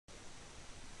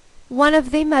One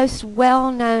of the most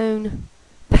well-known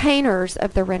painters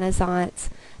of the Renaissance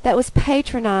that was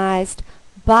patronized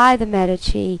by the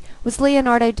Medici was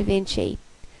Leonardo da Vinci.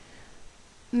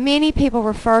 Many people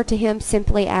refer to him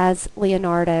simply as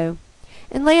Leonardo.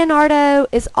 And Leonardo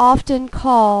is often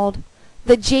called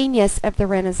the genius of the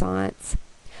Renaissance.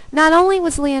 Not only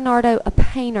was Leonardo a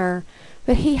painter,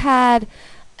 but he had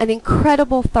an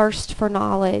incredible thirst for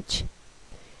knowledge.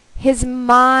 His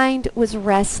mind was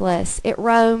restless. It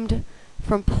roamed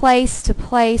from place to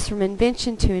place, from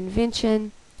invention to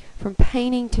invention, from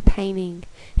painting to painting.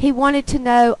 He wanted to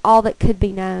know all that could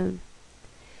be known.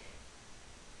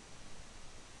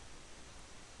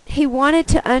 He wanted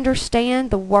to understand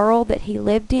the world that he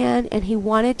lived in, and he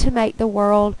wanted to make the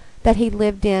world that he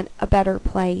lived in a better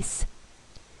place.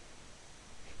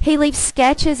 He leaves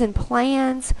sketches and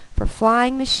plans for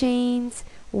flying machines,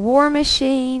 war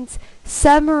machines,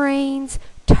 submarines,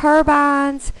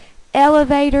 turbines,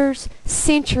 elevators,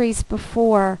 centuries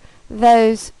before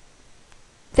those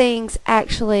things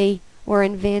actually were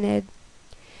invented.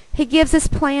 He gives us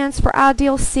plans for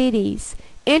ideal cities,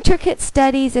 intricate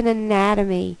studies in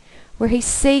anatomy, where he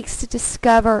seeks to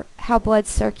discover how blood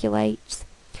circulates.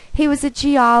 He was a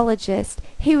geologist.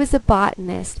 He was a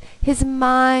botanist. His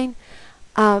mind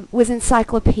was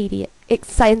encyclopedic.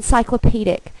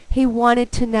 He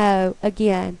wanted to know,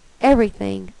 again,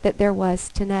 everything that there was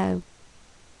to know.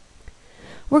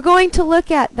 We're going to look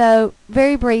at, though,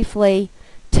 very briefly,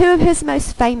 two of his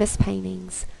most famous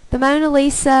paintings, the Mona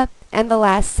Lisa and the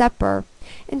Last Supper,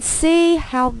 and see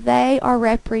how they are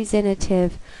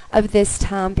representative of this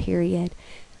time period.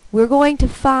 We're going to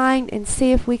find and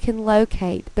see if we can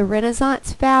locate the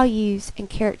Renaissance values and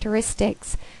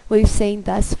characteristics we've seen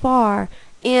thus far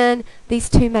in these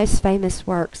two most famous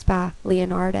works by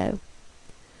Leonardo.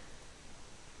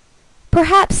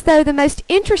 Perhaps, though, the most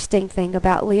interesting thing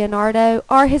about Leonardo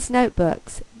are his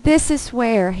notebooks. This is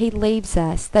where he leaves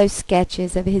us those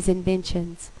sketches of his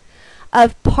inventions,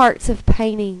 of parts of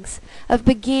paintings, of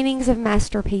beginnings of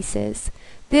masterpieces.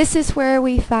 This is where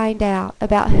we find out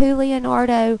about who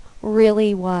Leonardo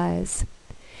really was.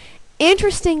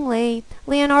 Interestingly,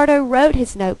 Leonardo wrote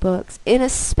his notebooks in a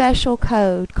special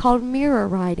code called mirror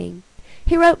writing.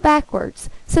 He wrote backwards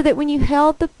so that when you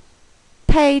held the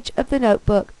page of the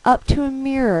notebook up to a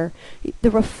mirror,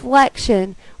 the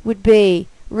reflection would be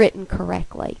written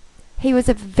correctly. He was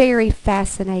a very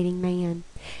fascinating man,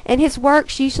 and his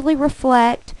works usually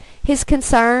reflect his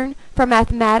concern for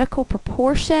mathematical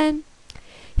proportion,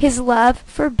 his love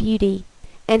for beauty,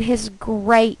 and his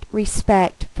great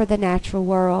respect for the natural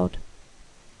world.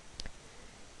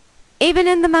 Even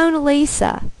in the Mona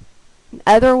Lisa, an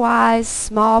otherwise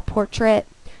small portrait,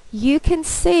 you can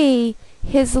see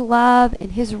his love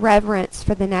and his reverence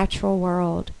for the natural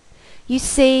world. You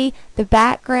see the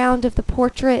background of the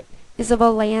portrait is of a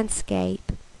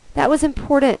landscape. That was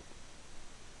important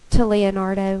to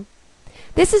Leonardo.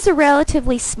 This is a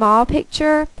relatively small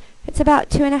picture. It's about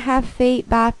 2.5 feet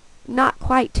by not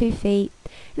quite 2 feet,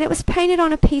 and it was painted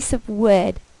on a piece of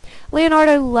wood.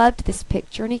 Leonardo loved this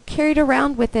picture, and he carried it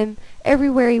around with him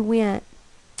everywhere he went.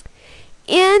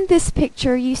 In this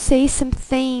picture, you see some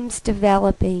themes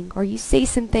developing, or you see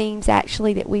some themes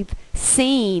actually that we've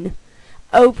seen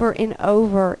over and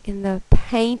over in the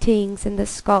paintings and the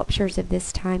sculptures of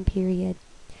this time period.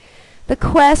 The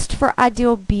quest for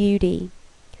ideal beauty.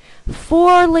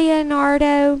 For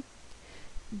Leonardo,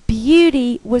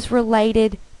 beauty was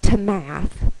related to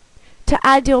math, to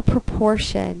ideal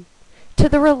proportion, to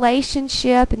the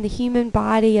relationship in the human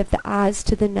body of the eyes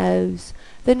to the nose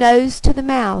to the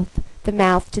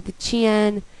mouth to the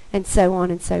chin, and so on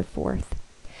and so forth.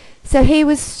 So he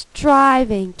was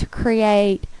striving to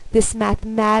create this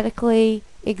mathematically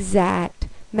exact,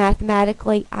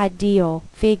 mathematically ideal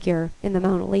figure in the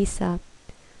Mona Lisa.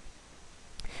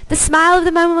 The smile of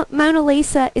the Mona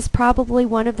Lisa is probably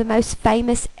one of the most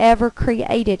famous ever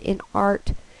created in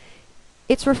art.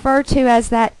 It's referred to as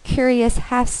that curious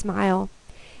half smile.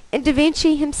 And Da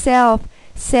Vinci himself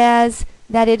says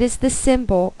that it is the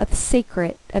symbol of the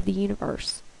secret of the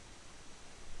universe.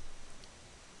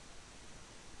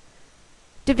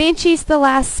 Da Vinci's The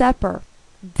Last Supper.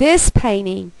 This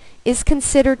painting is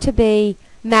considered to be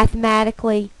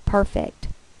mathematically perfect.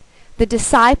 The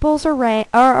disciples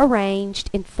are arranged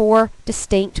in 4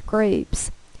 distinct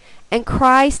groups, and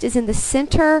Christ is in the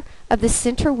center of the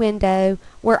center window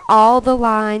where all the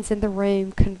lines in the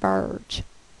room converge.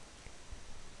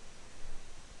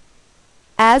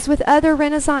 As with other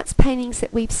Renaissance paintings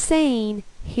that we've seen,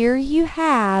 here you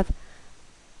have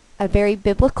a very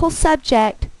biblical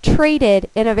subject treated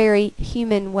in a very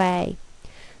human way.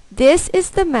 This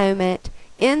is the moment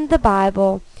in the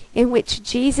Bible in which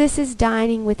Jesus is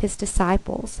dining with his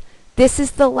disciples. This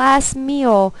is the last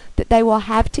meal that they will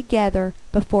have together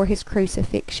before his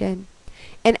crucifixion.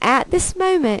 And at this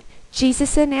moment,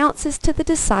 Jesus announces to the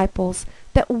disciples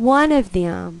that one of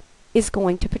them is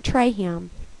going to betray him.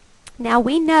 Now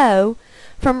we know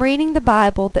from reading the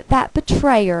Bible that that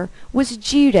betrayer was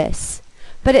Judas.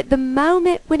 But at the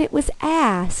moment when it was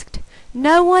asked,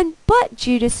 no one but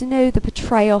Judas knew the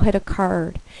betrayal had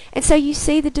occurred. And so you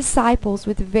see the disciples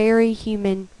with very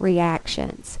human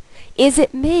reactions. Is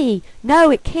it me? No,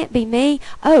 it can't be me.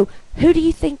 Oh, who do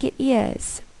you think it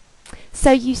is?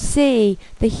 So you see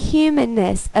the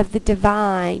humanness of the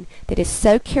divine that is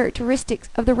so characteristic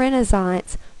of the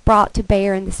Renaissance brought to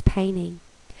bear in this painting.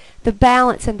 The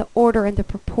balance and the order and the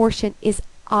proportion is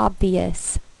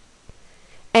obvious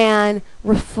and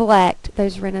reflect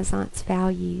those Renaissance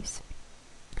values.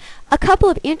 A couple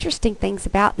of interesting things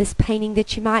about this painting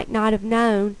that you might not have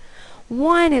known.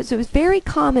 One is it was very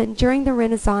common during the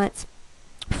Renaissance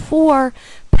for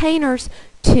painters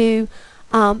to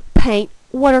paint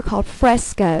what are called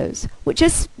frescoes,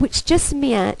 which just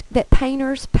meant that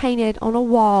painters painted on a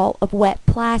wall of wet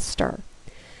plaster.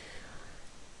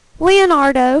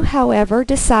 Leonardo, however,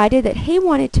 decided that he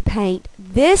wanted to paint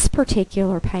this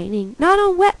particular painting not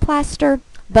on wet plaster,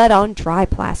 but on dry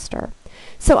plaster.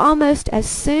 So almost as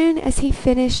soon as he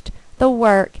finished the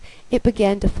work, it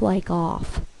began to flake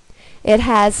off. It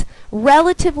has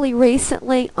relatively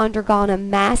recently undergone a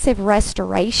massive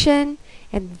restoration,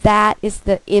 and that is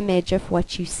the image of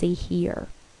what you see here.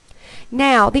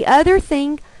 Now, the other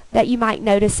thing that you might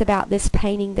notice about this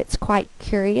painting that's quite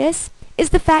curious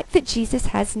is the fact that Jesus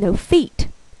has no feet.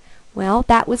 Well,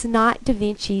 that was not Da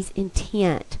Vinci's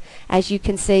intent. As you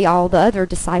can see, all the other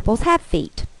disciples have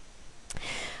feet.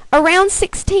 Around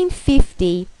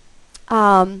 1650,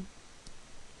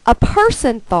 a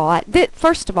person thought that,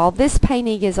 first of all, this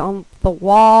painting is on the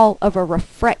wall of a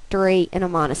refectory in a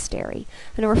monastery.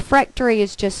 And a refectory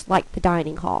is just like the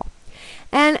dining hall.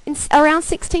 And around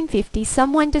 1650,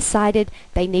 someone decided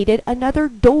they needed another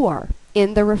door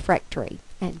in the refectory.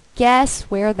 And guess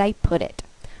where they put it?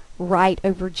 Right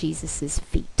over Jesus's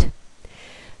feet.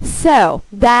 So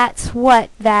that's what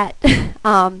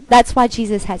that's why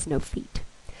Jesus has no feet.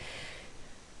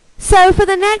 So for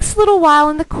the next little while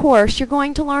in the course, you're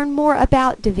going to learn more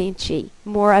about Da Vinci,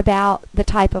 more about the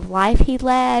type of life he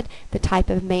led, the type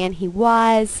of man he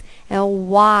was, and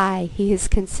why he is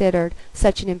considered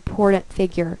such an important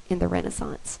figure in the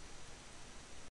Renaissance.